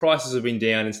prices have been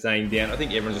down and staying down. I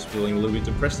think everyone's just feeling a little bit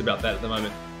depressed about that at the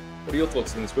moment. What are your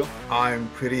thoughts on this, Will? I'm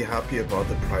pretty happy about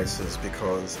the prices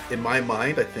because in my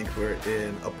mind, I think we're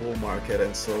in a bull market.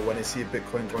 And so when I see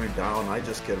Bitcoin going down, I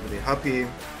just get really happy.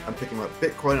 I'm picking up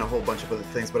Bitcoin and a whole bunch of other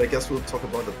things, but I guess we'll talk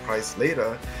about the price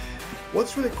later.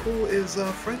 What's really cool is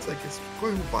Friendtech is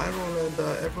going viral and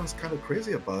everyone's kind of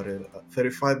crazy about it.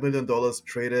 $35 million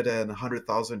traded and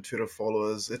 100,000 Twitter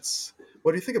followers.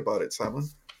 What do you think about it, Simon?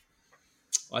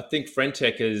 I think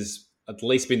Friendtech has at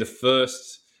least been the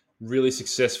first really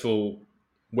successful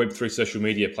Web3 social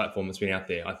media platform that's been out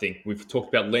there. I think we've talked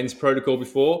about Lens Protocol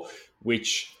before,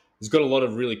 which has got a lot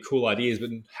of really cool ideas,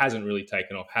 but hasn't really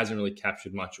taken off, hasn't really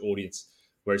captured much audience.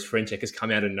 Whereas Friendtech has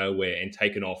come out of nowhere and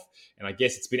taken off. And I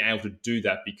guess it's been able to do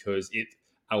that because it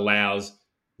allows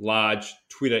large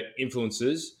Twitter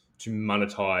influencers to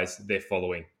monetize their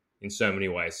following in so many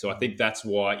ways. So I think that's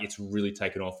why it's really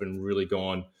taken off and really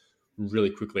gone really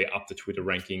quickly up the Twitter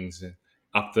rankings,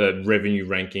 up the revenue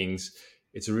rankings.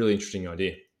 It's a really interesting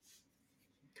idea.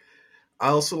 I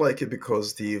also like it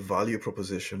because the value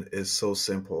proposition is so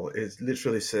simple. It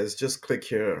literally says just click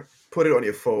here, put it on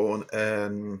your phone,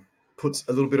 and puts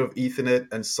a little bit of ETH in it,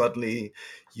 and suddenly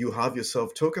you have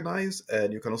yourself tokenized,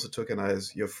 and you can also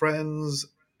tokenize your friends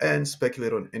and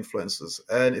speculate on influences.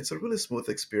 And it's a really smooth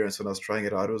experience. When I was trying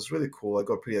it out, it was really cool. I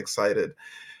got pretty excited,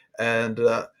 and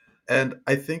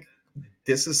I think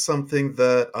this is something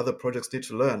that other projects need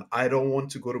to learn. I don't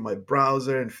want to go to my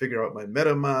browser and figure out my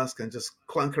MetaMask and just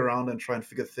clunk around and try and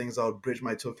figure things out, bridge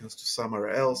my tokens to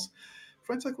somewhere else.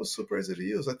 Friendtech was super easy to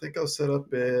use. I think I was set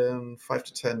up in 5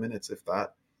 to 10 minutes, if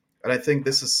that. And I think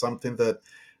this is something that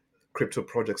crypto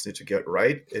projects need to get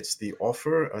right. It's the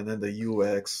offer and then the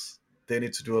UX. They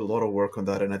need to do a lot of work on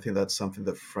that. And I think that's something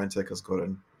that Friendtech has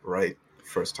gotten right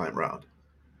first time round.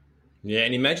 Yeah,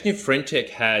 and imagine if Friendtech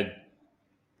had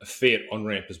a fiat on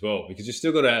ramp as well, because you've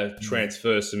still got to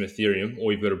transfer some Ethereum,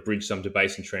 or you've got to bridge some to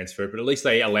base and transfer it. But at least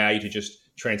they allow you to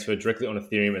just transfer directly on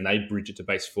Ethereum and they bridge it to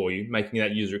base for you, making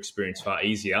that user experience far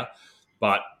easier.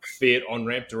 But fiat on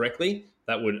ramp directly,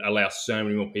 that would allow so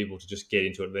many more people to just get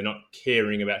into it. They're not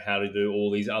caring about how to do all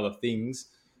these other things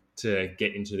to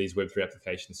get into these Web3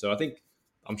 applications. So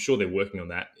I'm sure they're working on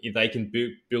that. If they can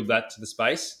build that to the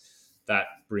space, that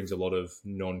brings a lot of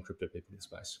non-crypto people to the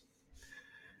space.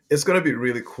 It's going to be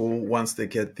really cool once they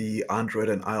get the Android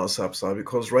and iOS apps out,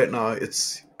 because right now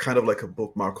it's kind of like a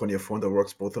bookmark on your phone that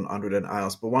works both on Android and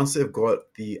iOS. But once they've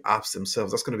got the apps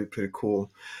themselves, that's going to be pretty cool.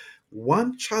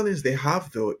 One challenge they have,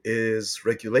 though, is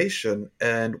regulation.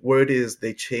 And where it is,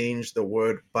 they change the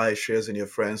word buy shares in your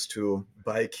friends to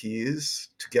buy keys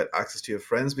to get access to your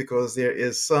friends, because there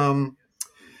is some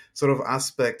sort of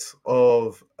aspect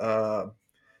of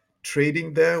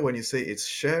trading there when you say it's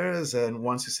shares, and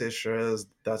once you say shares,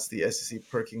 that's the SEC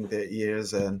perking their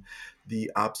ears and the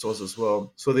app stores as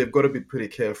well. So they've got to be pretty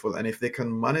careful, and if they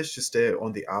can manage to stay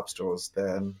on the app stores,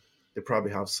 then they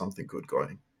probably have something good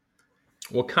going.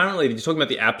 Well, currently you're talking about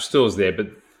the app stores there, but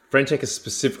Friendtech has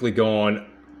specifically gone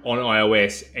on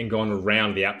iOS and gone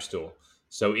around the app store.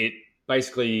 So it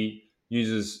basically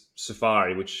uses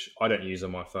Safari, which I don't use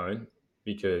on my phone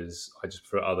because I just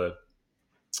prefer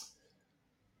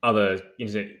other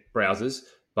internet browsers,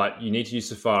 but you need to use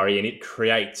Safari, and it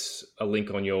creates a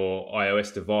link on your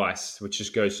iOS device, which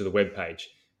just goes to the web page.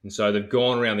 And so they've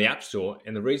gone around the App Store,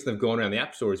 and the reason they've gone around the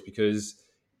App Store is because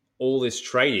all this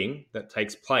trading that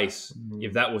takes place,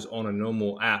 if that was on a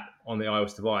normal app on the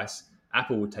iOS device,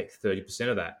 Apple would take 30%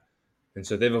 of that. And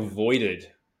so they've avoided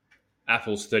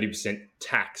Apple's 30%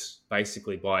 tax,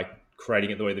 basically, by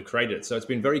creating it the way they've created it. So it's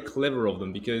been very clever of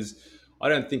them, because I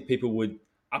don't think people would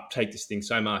uptake this thing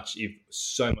so much if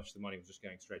so much of the money was just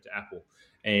going straight to Apple,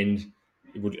 and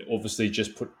it would obviously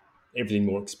just put everything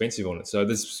more expensive on it. So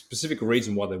there's a specific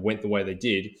reason why they went the way they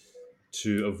did,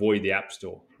 to avoid the App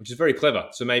Store, which is very clever.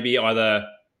 So maybe either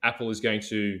Apple is going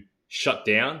to shut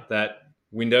down that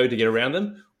window to get around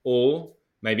them, or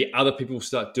maybe other people will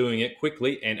start doing it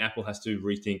quickly and Apple has to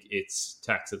rethink its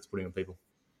tax that it's putting on people.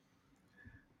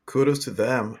 Kudos to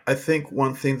them. I think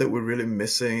one thing that we're really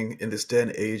missing in this day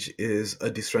and age is a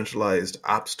decentralized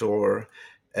app store.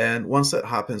 And once that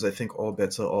happens, I think all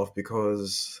bets are off,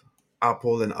 because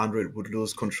Apple and Android would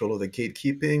lose control of the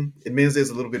gatekeeping. It means there's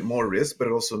a little bit more risk, but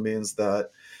it also means that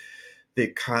they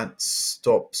can't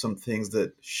stop some things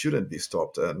that shouldn't be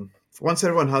stopped. And once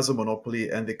everyone has a monopoly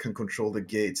and they can control the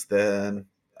gates, then,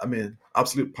 I mean,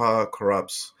 absolute power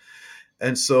corrupts.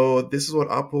 And so this is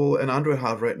what Apple and Android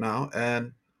have right now.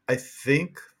 And I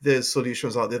think there's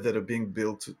solutions out there that are being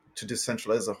built to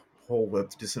decentralize the whole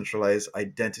web, to decentralize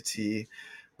identity,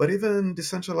 but even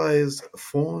decentralized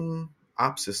phone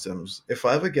app systems. If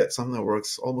I ever get something that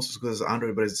works almost as good as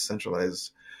Android but is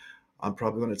decentralized, I'm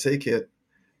probably going to take it.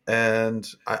 And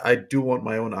I do want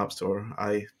my own app store.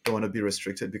 I don't want to be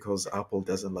restricted because Apple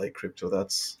doesn't like crypto.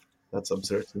 That's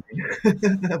absurd to me.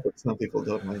 But some people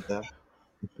don't like that.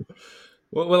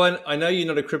 Well, I know you're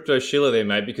not a crypto shiller there,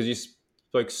 mate, because you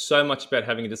spoke so much about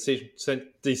having a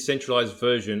decentralized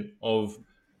version of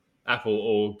Apple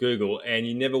or Google, and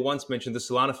you never once mentioned the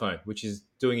Solana phone, which is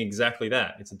doing exactly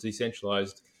that. It's a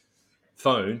decentralized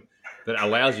phone that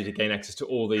allows you to gain access to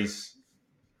all these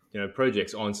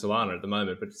projects on Solana at the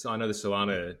moment. But I know the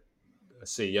Solana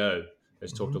CEO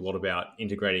has talked a Mhm. lot about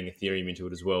integrating Ethereum into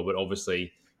it as well. But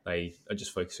obviously, they are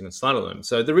just focusing on Solana alone.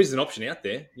 So there is an option out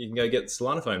there. You can go get the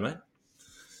Solana phone, mate.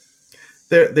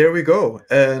 There we go.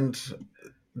 And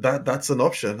that's an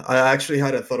option. I actually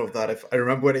hadn't thought of that. If I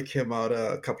remember when it came out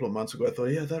a couple of months ago, I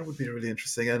thought, yeah, that would be really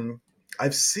interesting. And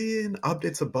I've seen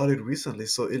updates about it recently,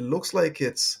 so it looks like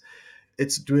it's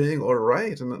doing all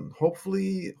right. And then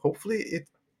hopefully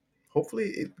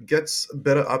it gets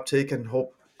better uptake, and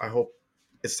I hope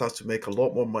it starts to make a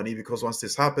lot more money, because once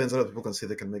this happens, other people can see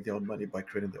they can make their own money by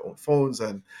creating their own phones,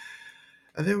 and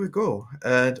there we go.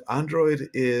 And Android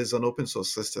is an open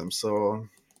source system, so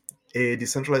a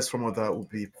decentralized form of that would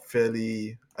be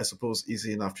fairly, I suppose,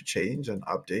 easy enough to change and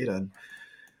update. And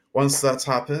once that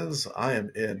happens, I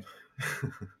am in.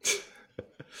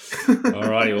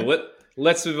 Alrighty, well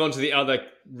let's move on to the other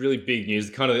really big news.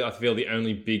 Kind of, I feel the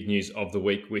only big news of the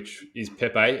week, which is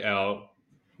Pepe, our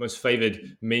most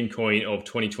favored meme coin of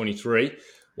 2023.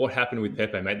 What happened with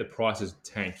Pepe, mate? The price has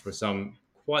tanked for some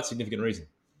quite significant reason.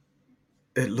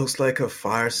 It looks like a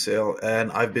fire sale,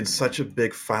 and I've been such a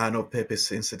big fan of Pepe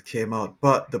since it came out.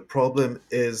 But the problem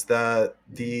is that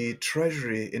the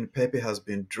treasury in Pepe has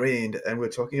been drained, and we're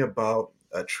talking about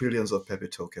trillions of Pepe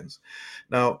tokens.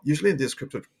 Now, usually in these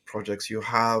crypto projects, you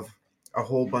have a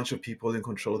whole bunch of people in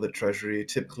control of the treasury.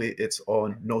 Typically, it's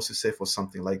on Gnosis Safe or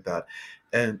something like that.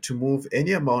 And to move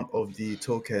any amount of the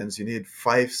tokens, you need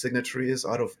five signatories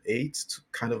out of eight to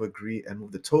kind of agree and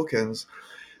move the tokens.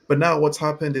 But now what's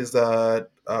happened is that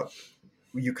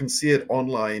you can see it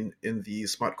online in the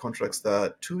smart contracts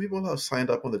that two people have signed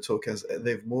up on the tokens. And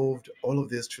they've moved all of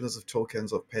these trillions of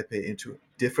tokens of Pepe into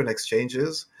different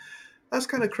exchanges. That's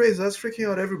kind of crazy. That's freaking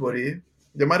out everybody.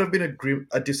 There might have been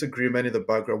a disagreement in the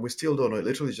background. We still don't know. It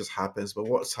literally just happens. But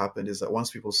what's happened is that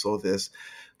once people saw this,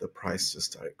 the price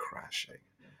just started crashing.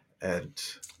 And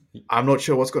I'm not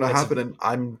sure what's going to It's a happen.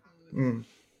 And mm,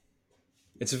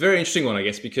 it's a very interesting one, I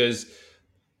guess, because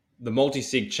the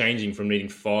multi-sig changing from needing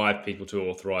five people to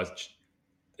authorize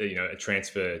a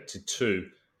transfer to two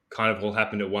kind of all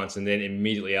happened at once, and then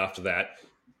immediately after that,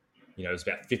 it was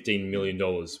about $15 million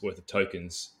worth of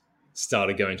tokens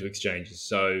started going to exchanges.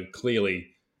 So clearly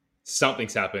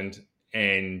something's happened,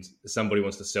 and somebody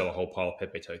wants to sell a whole pile of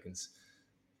Pepe tokens.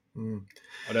 mm.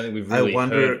 I don't think we've I really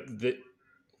wonder heard that.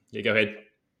 Yeah, go ahead.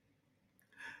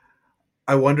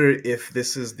 I wonder if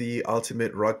this is the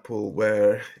ultimate rug pull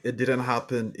where it didn't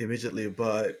happen immediately,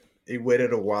 but it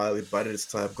waited a while, it bided its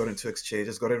time, got into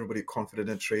exchanges, got everybody confident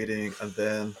in trading, and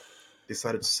then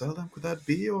decided to sell them. Could that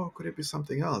be, or could it be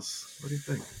something else? What do you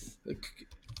think?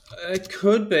 It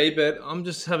could be, but I'm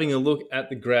just having a look at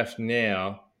the graph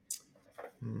now.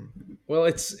 Hmm. Well,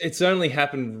 it's only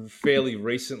happened fairly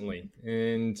recently,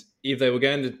 and if they were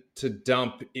going to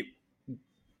dump, it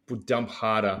would dump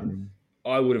harder. Hmm.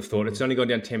 I would have thought Hmm. it's only gone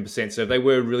down 10%. So if they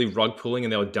were really rug pulling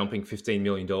and they were dumping $15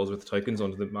 million worth of tokens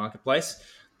onto the marketplace,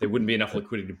 there wouldn't be enough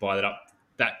liquidity to buy that up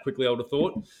that quickly, I would have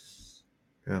thought.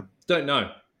 Yeah. Don't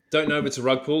know. Don't know if it's a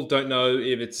rug pull. Don't know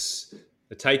if it's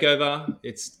a takeover.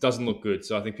 It doesn't look good.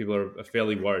 So I think people are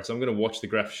fairly worried. So I'm going to watch the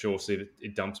graph for sure, see if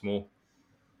it dumps more.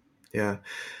 Yeah.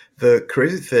 The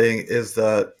crazy thing is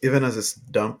that even as it's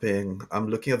dumping, I'm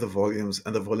looking at the volumes,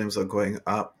 and the volumes are going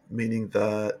up, meaning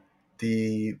that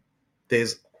the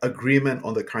there's agreement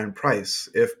on the current price.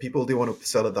 If people do want to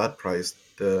sell at that price,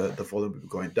 the volume will be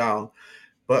going down.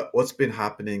 But what's been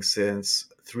happening since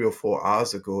 3 or 4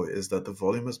 hours ago is that the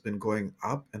volume has been going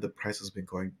up and the price has been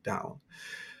going down.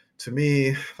 To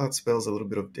me, that spells a little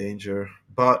bit of danger.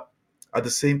 But at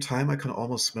the same time, I can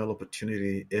almost smell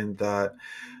opportunity in that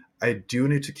I do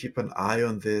need to keep an eye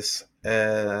on this,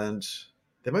 and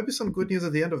there might be some good news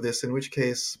at the end of this, in which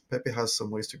case Pepe has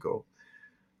some ways to go.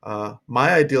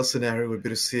 My ideal scenario would be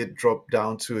to see it drop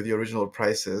down to the original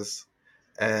prices,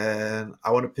 and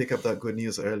I want to pick up that good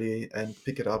news early and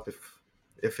pick it up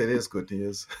if it is good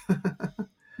news. What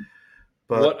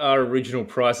But are original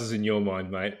prices in your mind,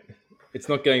 mate? It's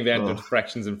not going down to uh,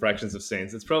 fractions and fractions of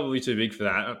cents. It's probably too big for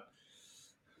that.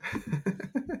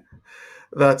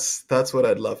 that's what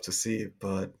I'd love to see.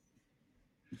 But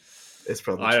It's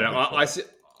probably I too don't know. big for that.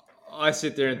 I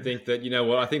sit there and think that, you know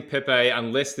what, I think Pepe,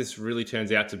 unless this really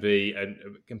turns out to be a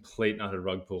complete and utter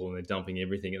rug pull and they're dumping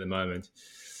everything at the moment,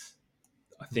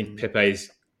 I think Mm. Pepe's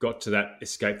got to that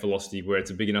escape velocity where it's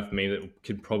a big enough meme that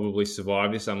could probably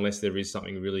survive this, unless there is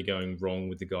something really going wrong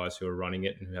with the guys who are running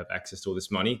it and who have access to all this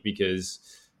money, because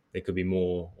there could be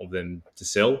more of them to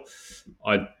sell.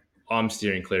 I'm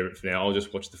steering clear of it for now. I'll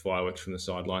just watch the fireworks from the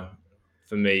sideline.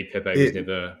 For me, Pepe was It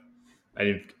never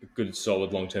a good,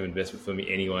 solid long-term investment for me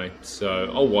anyway.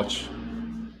 So I'll watch.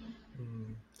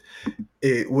 mm,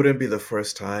 it wouldn't be the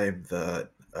first time that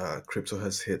crypto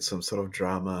has hit some sort of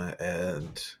drama,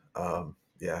 and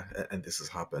yeah, and this has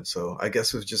happened. So I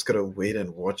guess we've just got to wait and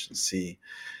watch and see.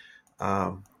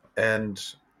 And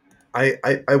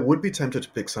I would be tempted to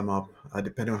pick some up,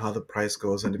 depending on how the price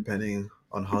goes and depending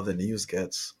on how the news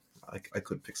gets. I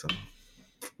could pick some up.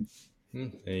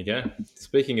 There you go.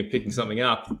 Speaking of picking something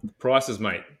up, the prices,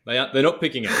 mate, they're not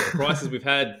picking up. The prices we've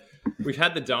had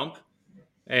the dump,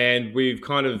 and we've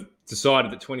kind of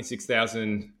decided that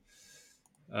 26,000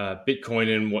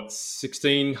 Bitcoin and what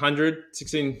 1600,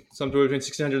 somewhere between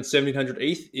 1600 and 1700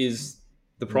 ETH is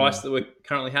the price Mm. that we're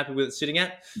currently happy with it sitting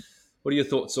at. What are your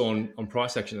thoughts on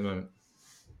price action at the moment?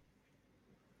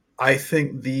 I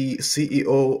think the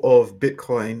CEO of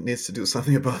Bitcoin needs to do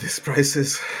something about these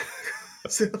prices.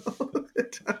 So,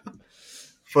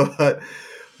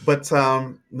 but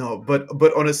no,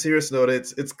 but on a serious note,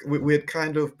 it's we had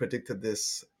kind of predicted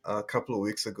this a couple of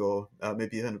weeks ago,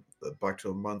 maybe even back to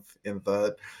a month, in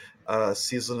that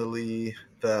seasonally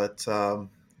that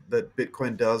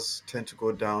Bitcoin does tend to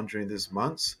go down during these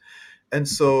months. And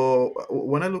so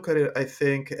when I look at it, I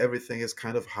think everything is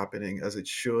kind of happening as it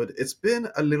should. It's been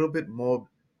a little bit more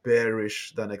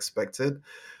bearish than expected,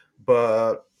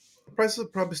 but prices are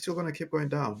probably still going to keep going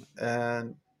down.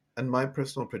 And my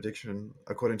personal prediction,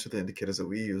 according to the indicators that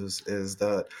we use, is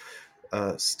that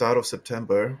start of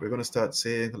September we're going to start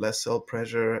seeing less sell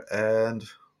pressure and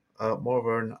more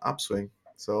of an upswing.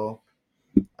 So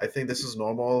I think this is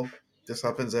normal. This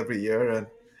happens every year, and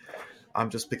I'm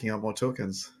just picking up more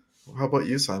tokens. How about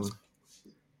you, Simon?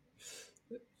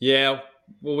 Yeah,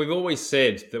 well, we've always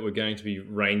said that we're going to be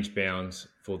range bound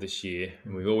for this year,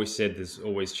 and we've always said there's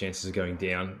always chances of going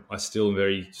down. I still am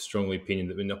very strongly opinion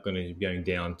that we're not going to be going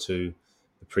down to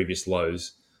the previous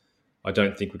lows. I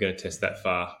don't think we're going to test that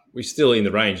far. We're still in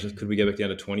the range. Could we go back down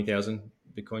to 20,000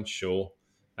 Bitcoin? Sure,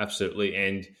 absolutely.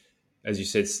 And as you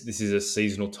said, this is a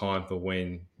seasonal time for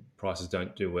when prices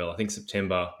don't do well. I think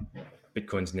September,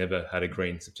 Bitcoin's never had a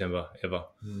green September ever.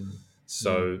 Mm, mm,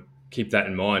 So keep that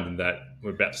in mind, and that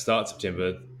we're about to start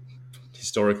September,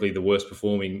 historically the worst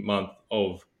performing month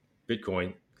of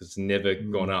Bitcoin, because it's never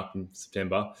gone mm, up in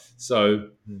September. So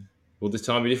mm. will this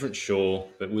time be different? Sure.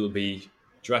 But will it be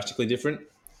drastically different?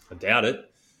 I doubt it. Yeah,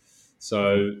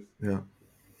 So, yeah.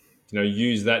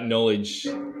 use that knowledge,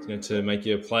 to make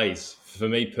your plays. For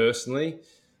me personally,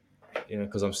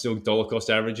 because I'm still dollar cost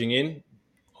averaging in,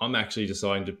 I'm actually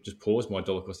deciding to just pause my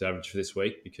dollar cost average for this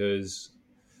week, because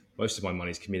most of my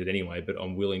money is committed anyway, but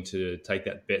I'm willing to take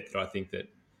that bet that I think that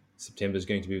September is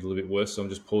going to be a little bit worse. So I'm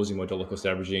just pausing my dollar cost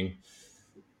averaging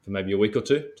for maybe a week or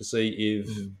two to see if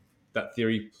Mm. that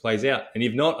theory plays out. And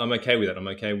if not, I'm okay with it. I'm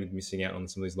okay with missing out on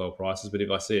some of these lower prices. But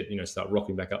if I see it, start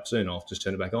rocking back up soon, I'll just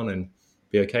turn it back on and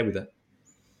be okay with that.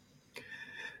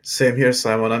 Same here,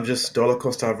 Simon. I'm just dollar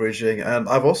cost averaging, and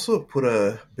I've also put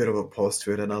a bit of a pause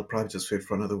to it, and I'll probably just wait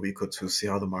for another week or two, see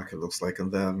how the market looks like,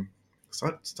 and then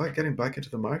start getting back into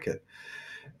the market.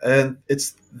 And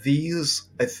it's these,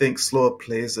 I think, slower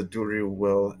plays that do real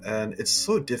well, and it's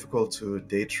so difficult to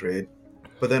day trade.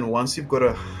 But then once you've got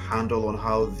a handle on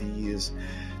how these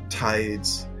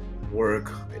tides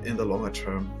work in the longer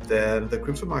term, then the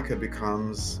crypto market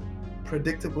becomes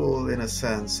predictable in a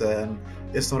sense, and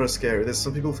it's not as scary. There's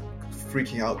some people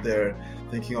freaking out there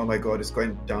thinking, oh my God, it's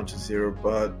going down to zero.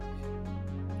 But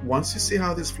once you see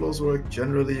how these flows work,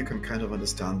 generally you can kind of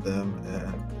understand them.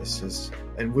 And it's just,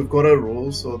 and we've got our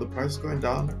rules, so the price is going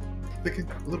down, picking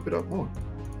a little bit up more.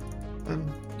 And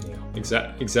Yeah,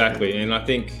 exactly. And I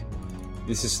think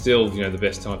this is still, the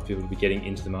best time for people to be getting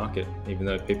into the market, even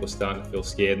though people are starting to feel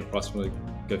scared and the price will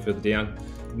go further down.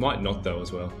 It might not, though,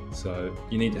 as well. So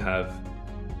you need to have,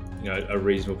 a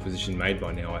reasonable position made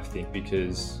by now, I think,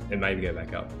 because it may go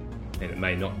back up and it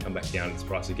may not come back down to this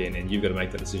price again. And you've got to make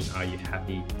that decision. Are you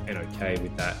happy and okay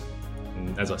with that?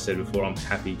 And as I said before, I'm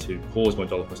happy to pause my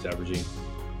dollar cost averaging,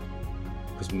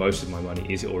 because most of my money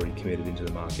is already committed into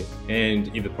the market. And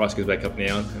if the price goes back up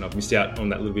now and I've missed out on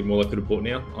that little bit more I could have bought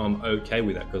now, I'm okay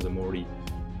with that, because I'm already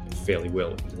fairly well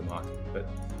into the market. But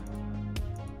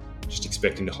just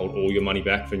expecting to hold all your money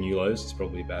back for new lows is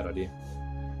probably a bad idea.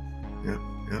 Yeah.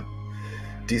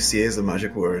 DCA is the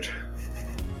magic word.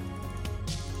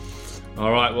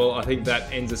 All right, well, I think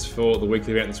that ends us for the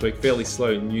weekly rant this week. Fairly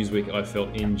slow news week, I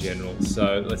felt, in general.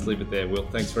 So let's leave it there, Will.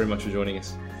 Thanks very much for joining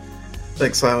us.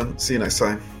 Thanks, Simon. See you next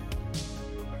time.